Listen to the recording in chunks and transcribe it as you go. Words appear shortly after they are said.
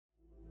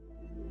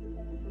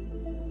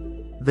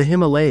The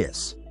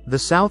Himalayas, the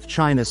South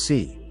China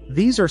Sea.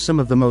 These are some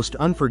of the most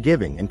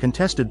unforgiving and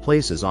contested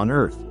places on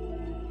Earth.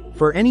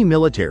 For any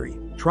military,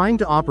 trying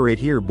to operate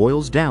here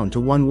boils down to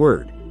one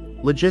word: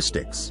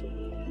 logistics.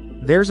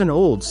 There's an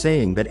old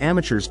saying that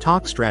amateurs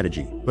talk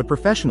strategy, but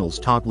professionals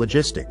talk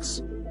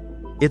logistics.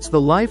 It's the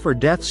life or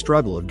death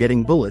struggle of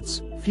getting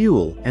bullets,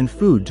 fuel, and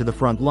food to the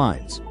front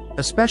lines,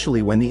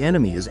 especially when the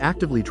enemy is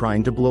actively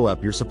trying to blow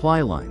up your supply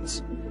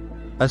lines.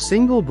 A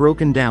single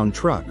broken down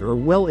truck or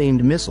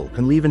well-aimed missile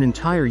can leave an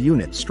entire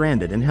unit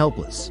stranded and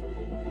helpless.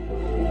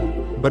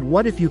 But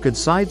what if you could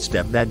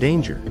sidestep that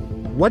danger?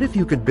 What if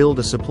you could build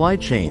a supply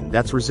chain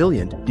that's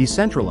resilient,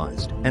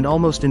 decentralized, and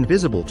almost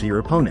invisible to your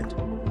opponent?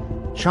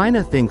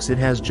 China thinks it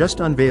has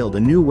just unveiled a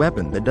new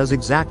weapon that does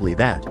exactly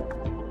that.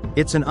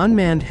 It's an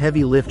unmanned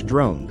heavy-lift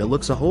drone that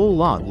looks a whole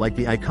lot like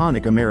the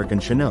iconic American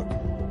Chinook.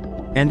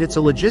 And it's a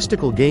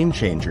logistical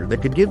game-changer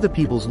that could give the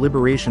People's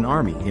Liberation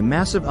Army a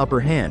massive upper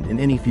hand in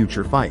any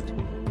future fight.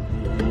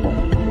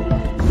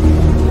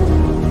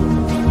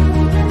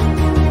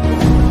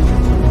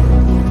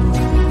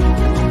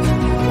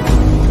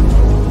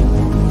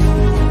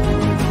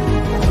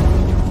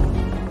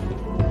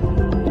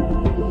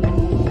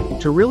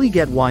 To really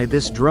get why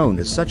this drone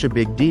is such a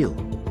big deal,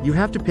 you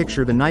have to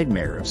picture the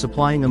nightmare of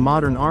supplying a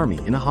modern army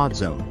in a hot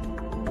zone.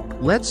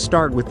 Let's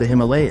start with the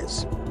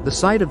Himalayas, the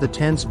site of the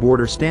tense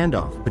border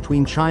standoff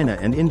between China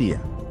and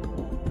India.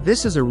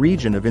 This is a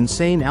region of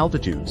insane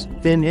altitudes,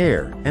 thin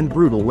air, and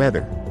brutal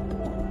weather.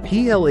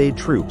 PLA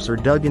troops are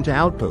dug into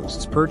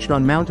outposts perched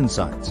on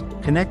mountainsides,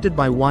 connected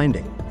by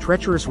winding,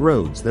 treacherous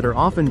roads that are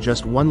often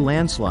just one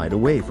landslide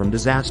away from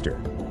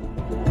disaster.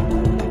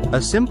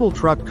 A simple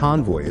truck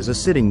convoy is a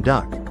sitting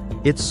duck.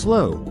 It's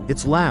slow,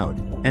 it's loud,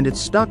 and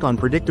it's stuck on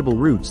predictable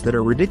routes that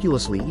are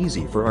ridiculously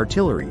easy for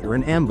artillery or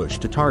an ambush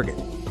to target.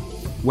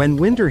 When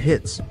winter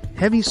hits,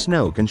 heavy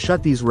snow can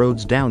shut these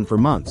roads down for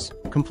months,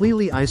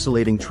 completely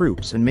isolating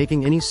troops and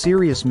making any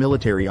serious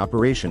military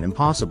operation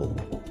impossible.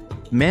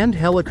 Manned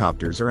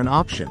helicopters are an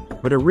option,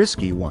 but a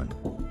risky one.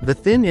 The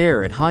thin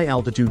air at high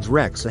altitudes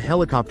wrecks a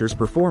helicopter's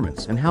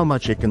performance and how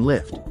much it can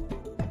lift.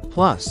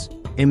 Plus,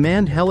 a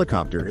manned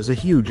helicopter is a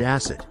huge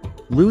asset.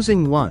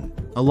 Losing one,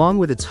 along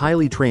with its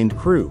highly trained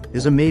crew,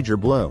 is a major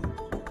blow.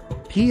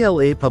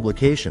 PLA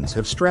publications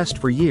have stressed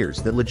for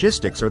years that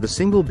logistics are the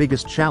single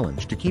biggest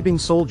challenge to keeping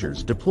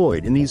soldiers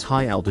deployed in these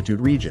high-altitude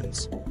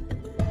regions.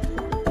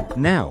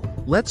 Now,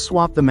 let's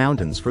swap the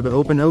mountains for the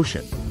open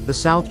ocean, the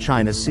South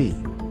China Sea.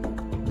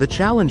 The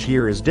challenge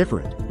here is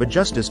different, but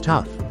just as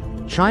tough.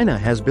 China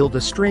has built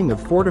a string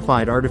of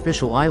fortified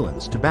artificial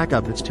islands to back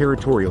up its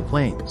territorial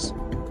claims.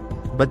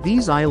 But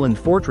these island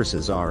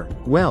fortresses are,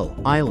 well,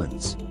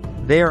 islands.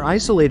 They are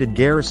isolated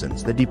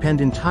garrisons that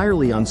depend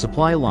entirely on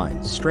supply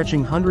lines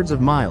stretching hundreds of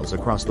miles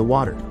across the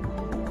water.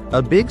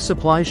 A big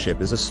supply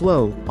ship is a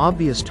slow,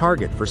 obvious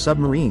target for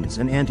submarines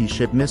and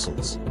anti-ship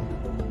missiles.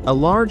 A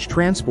large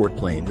transport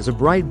plane is a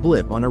bright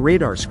blip on a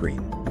radar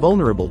screen,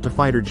 vulnerable to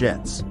fighter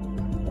jets.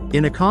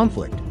 In a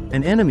conflict,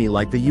 an enemy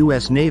like the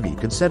US Navy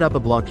could set up a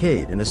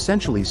blockade and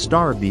essentially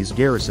starve these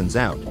garrisons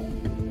out.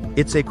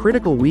 It's a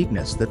critical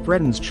weakness that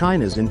threatens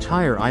China's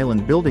entire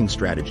island building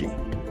strategy.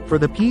 For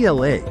the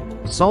PLA,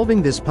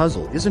 solving this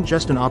puzzle isn't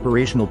just an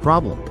operational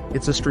problem,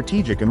 it's a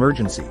strategic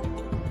emergency.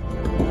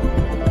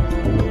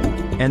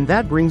 And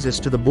that brings us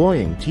to the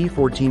Boeing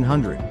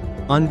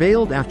T-1400.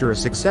 Unveiled after a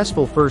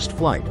successful first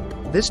flight,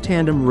 this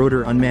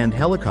tandem-rotor unmanned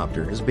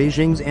helicopter is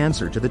Beijing's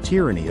answer to the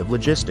tyranny of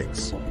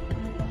logistics.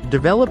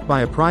 Developed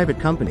by a private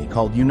company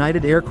called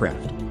United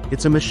Aircraft,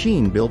 it's a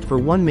machine built for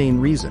one main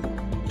reason: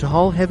 to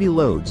haul heavy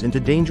loads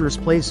into dangerous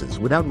places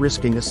without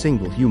risking a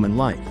single human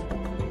life.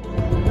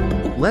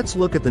 Let's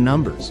look at the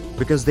numbers,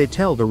 because they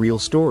tell the real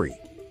story.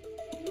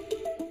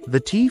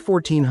 The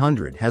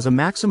T-1400 has a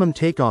maximum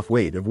takeoff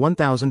weight of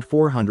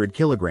 1,400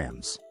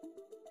 kilograms.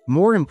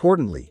 More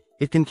importantly,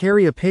 it can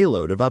carry a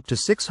payload of up to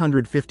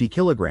 650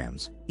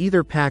 kilograms,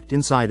 either packed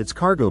inside its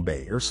cargo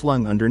bay or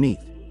slung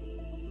underneath.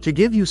 To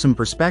give you some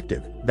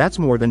perspective, that's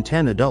more than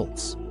 10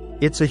 adults.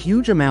 It's a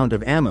huge amount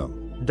of ammo,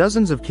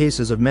 dozens of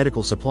cases of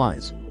medical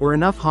supplies, or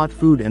enough hot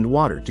food and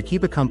water to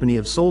keep a company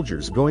of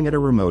soldiers going at a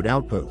remote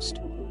outpost.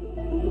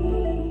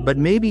 But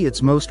maybe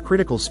its most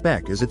critical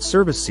spec is its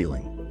service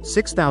ceiling,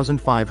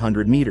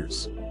 6,500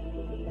 meters.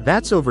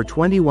 That's over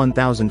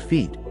 21,000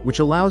 feet, which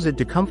allows it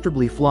to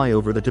comfortably fly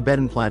over the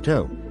Tibetan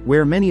Plateau,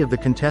 where many of the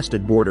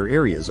contested border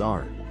areas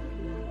are.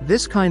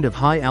 This kind of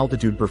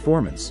high-altitude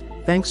performance,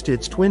 thanks to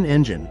its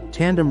twin-engine,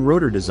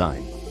 tandem-rotor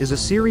design, is a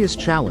serious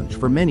challenge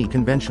for many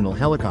conventional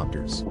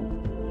helicopters.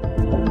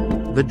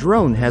 The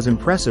drone has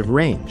impressive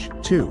range,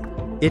 too.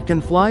 It can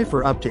fly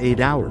for up to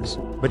 8 hours,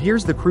 but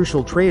here's the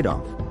crucial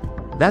trade-off.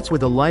 That's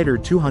with a lighter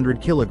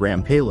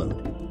 200-kilogram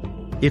payload.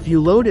 If you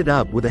load it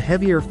up with a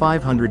heavier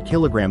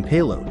 500-kilogram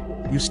payload,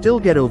 you still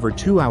get over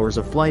 2 hours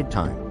of flight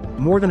time,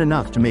 more than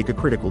enough to make a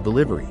critical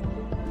delivery.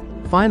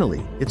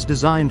 Finally, it's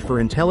designed for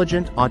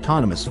intelligent,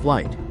 autonomous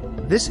flight.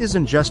 This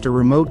isn't just a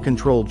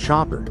remote-controlled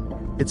chopper.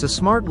 It's a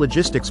smart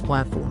logistics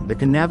platform that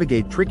can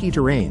navigate tricky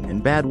terrain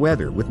and bad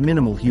weather with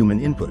minimal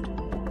human input.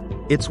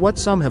 It's what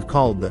some have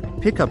called the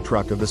pickup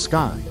truck of the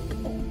sky.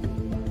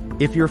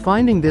 If you're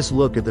finding this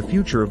look at the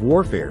future of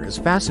warfare as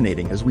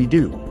fascinating as we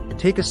do,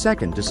 take a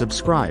second to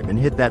subscribe and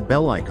hit that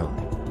bell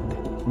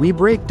icon. We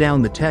break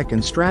down the tech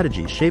and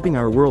strategy shaping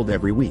our world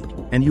every week,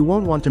 and you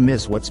won't want to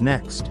miss what's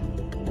next.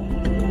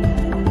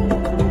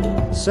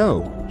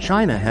 So,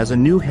 China has a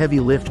new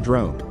heavy-lift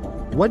drone.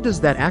 What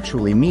does that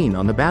actually mean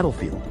on the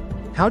battlefield?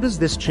 How does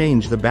this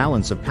change the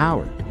balance of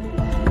power?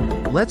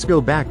 Let's go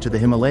back to the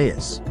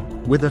Himalayas.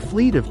 With a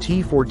fleet of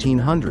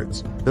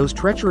T-1400s, those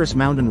treacherous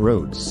mountain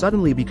roads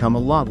suddenly become a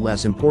lot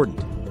less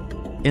important.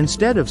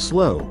 Instead of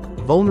slow,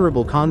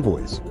 vulnerable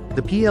convoys,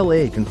 the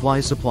PLA can fly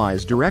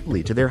supplies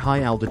directly to their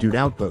high-altitude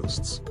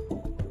outposts.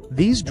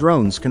 These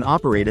drones can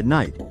operate at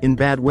night, in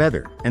bad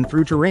weather, and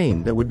through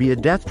terrain that would be a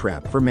death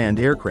trap for manned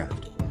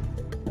aircraft.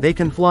 They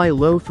can fly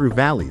low through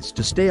valleys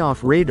to stay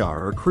off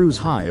radar or cruise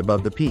high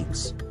above the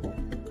peaks.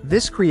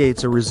 This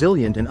creates a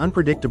resilient and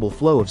unpredictable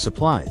flow of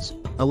supplies,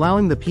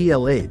 allowing the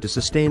PLA to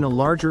sustain a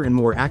larger and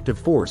more active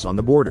force on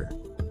the border.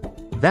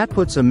 That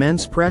puts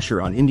immense pressure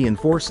on Indian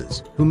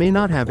forces, who may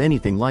not have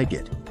anything like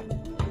it.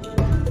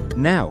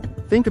 Now,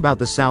 think about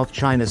the South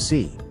China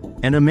Sea.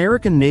 An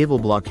American naval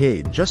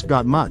blockade just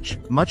got much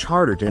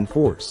harder to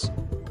enforce.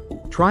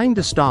 Trying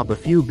to stop a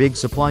few big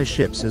supply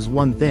ships is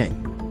one thing.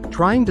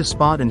 Trying to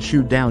spot and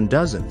shoot down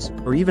dozens,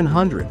 or even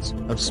hundreds,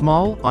 of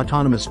small,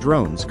 autonomous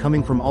drones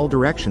coming from all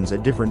directions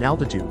at different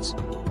altitudes.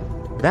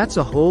 That's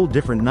a whole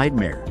different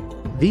nightmare.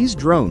 These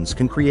drones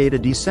can create a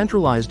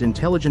decentralized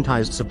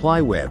intelligentized supply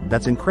web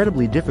that's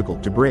incredibly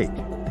difficult to break.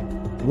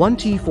 One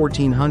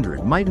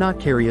T-1400 might not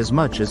carry as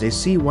much as a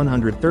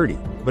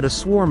C-130, but a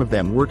swarm of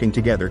them working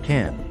together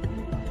can.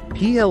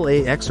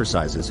 PLA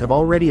exercises have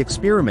already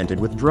experimented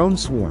with drone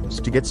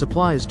swarms to get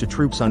supplies to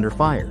troops under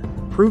fire,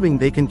 proving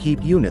they can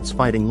keep units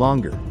fighting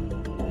longer.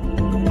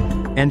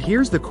 And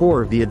here's the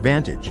core of the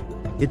advantage.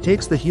 It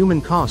takes the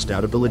human cost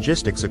out of the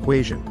logistics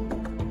equation.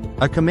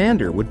 A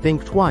commander would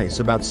think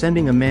twice about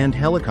sending a manned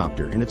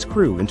helicopter and its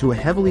crew into a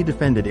heavily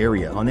defended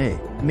area on a,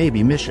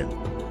 maybe, mission.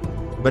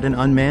 But an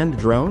unmanned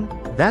drone?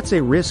 That's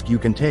a risk you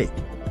can take.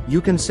 You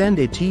can send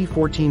a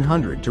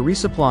T-1400 to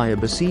resupply a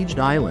besieged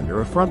island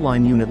or a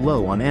frontline unit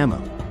low on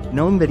ammo,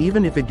 knowing that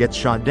even if it gets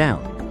shot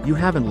down, you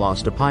haven't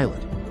lost a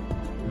pilot.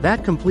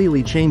 That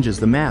completely changes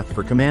the math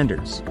for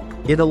commanders.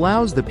 It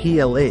allows the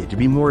PLA to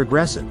be more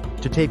aggressive,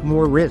 to take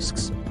more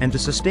risks, and to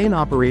sustain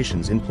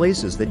operations in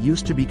places that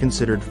used to be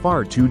considered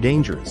far too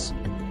dangerous.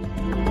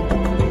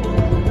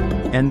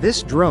 And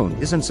this drone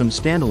isn't some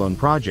standalone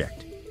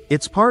project.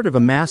 It's part of a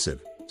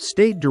massive,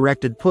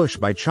 state-directed push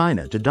by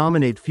China to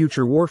dominate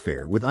future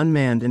warfare with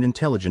unmanned and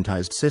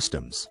intelligentized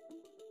systems.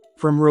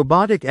 From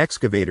robotic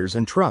excavators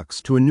and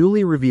trucks to a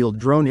newly revealed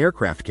drone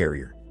aircraft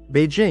carrier,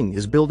 Beijing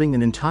is building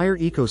an entire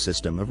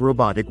ecosystem of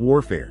robotic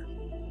warfare.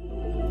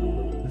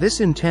 This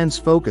intense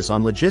focus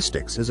on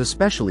logistics is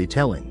especially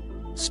telling.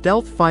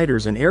 Stealth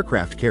fighters and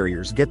aircraft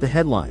carriers get the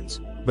headlines,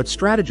 but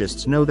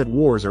strategists know that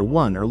wars are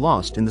won or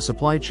lost in the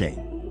supply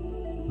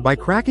chain. By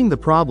cracking the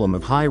problem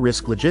of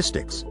high-risk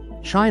logistics,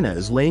 China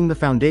is laying the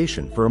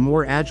foundation for a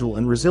more agile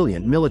and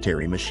resilient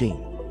military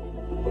machine.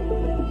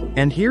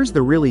 And here's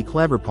the really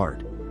clever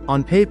part.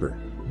 On paper,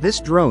 this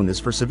drone is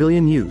for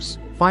civilian use,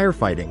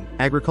 firefighting,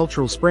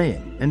 agricultural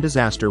spraying, and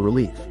disaster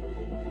relief.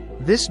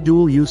 This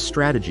dual-use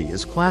strategy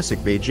is classic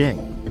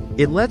Beijing.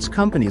 It lets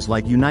companies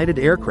like United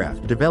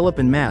Aircraft develop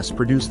and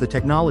mass-produce the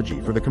technology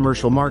for the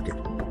commercial market,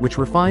 which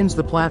refines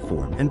the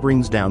platform and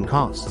brings down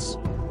costs.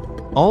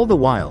 All the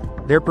while,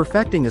 they're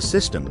perfecting a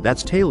system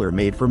that's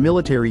tailor-made for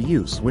military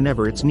use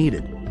whenever it's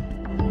needed.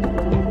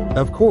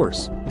 Of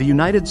course, the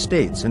United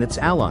States and its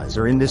allies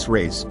are in this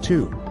race,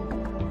 too.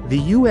 The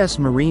U.S.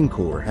 Marine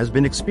Corps has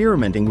been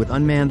experimenting with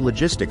unmanned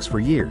logistics for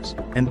years,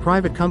 and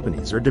private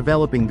companies are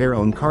developing their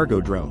own cargo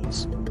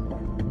drones.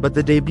 But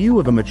the debut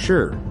of a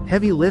mature,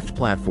 heavy-lift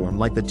platform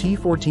like the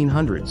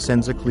T-1400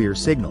 sends a clear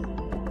signal.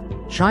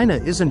 China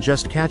isn't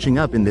just catching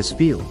up in this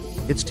field,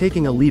 it's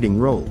taking a leading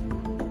role.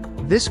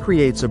 This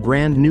creates a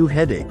brand new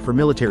headache for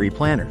military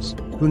planners,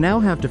 who now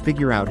have to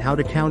figure out how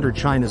to counter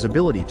China's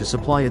ability to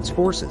supply its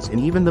forces in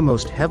even the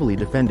most heavily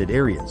defended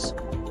areas.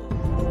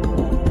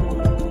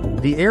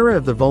 The era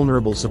of the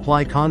vulnerable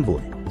supply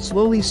convoy,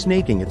 slowly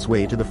snaking its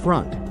way to the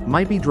front,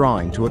 might be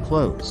drawing to a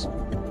close.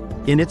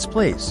 In its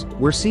place,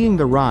 we're seeing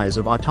the rise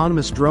of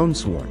autonomous drone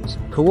swarms,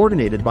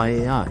 coordinated by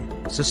AI,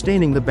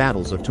 sustaining the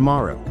battles of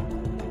tomorrow.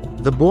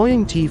 The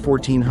Boeing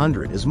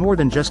T-1400 is more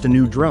than just a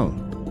new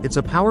drone, it's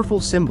a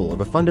powerful symbol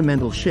of a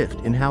fundamental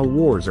shift in how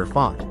wars are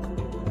fought.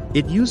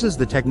 It uses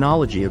the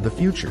technology of the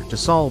future to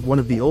solve one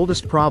of the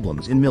oldest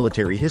problems in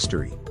military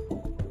history.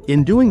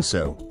 In doing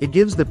so, it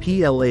gives the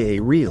PLA a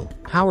real,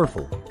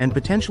 powerful, and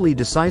potentially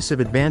decisive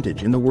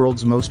advantage in the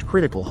world's most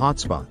critical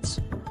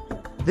hotspots.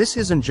 This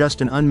isn't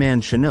just an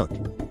unmanned Chinook,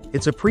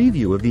 it's a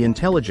preview of the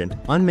intelligent,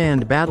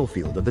 unmanned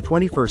battlefield of the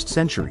 21st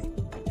century,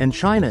 and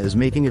China is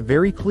making it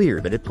very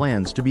clear that it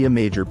plans to be a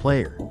major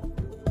player.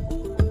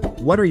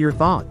 What are your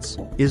thoughts?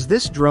 Is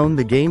this drone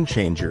the game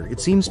changer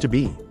it seems to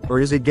be, or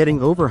is it getting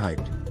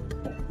overhyped?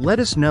 Let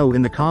us know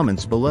in the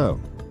comments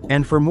below.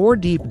 And for more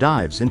deep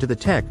dives into the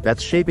tech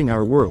that's shaping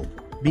our world,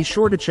 be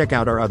sure to check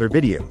out our other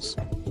videos.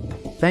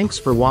 Thanks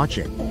for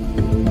watching.